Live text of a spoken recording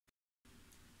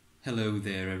Hello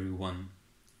there everyone,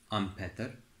 I'm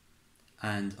Petar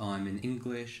and I'm an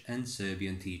English and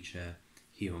Serbian teacher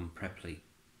here on Preply.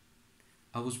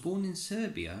 I was born in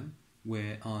Serbia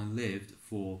where I lived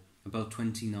for about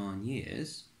 29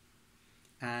 years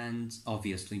and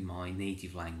obviously my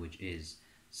native language is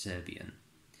Serbian.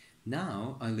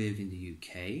 Now I live in the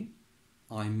UK,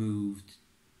 I moved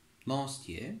last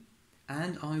year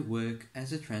and I work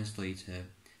as a translator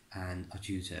and a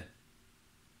tutor.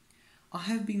 I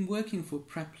have been working for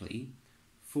Preply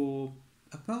for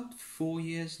about 4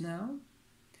 years now,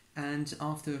 and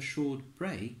after a short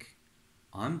break,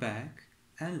 I'm back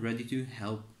and ready to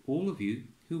help all of you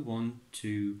who want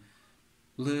to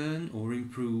learn or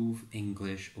improve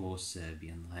English or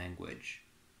Serbian language.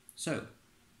 So,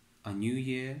 a new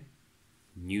year,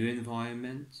 new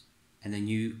environment, and a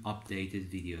new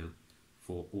updated video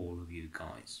for all of you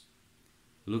guys.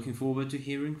 Looking forward to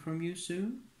hearing from you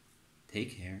soon.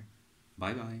 Take care.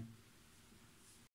 Bye bye.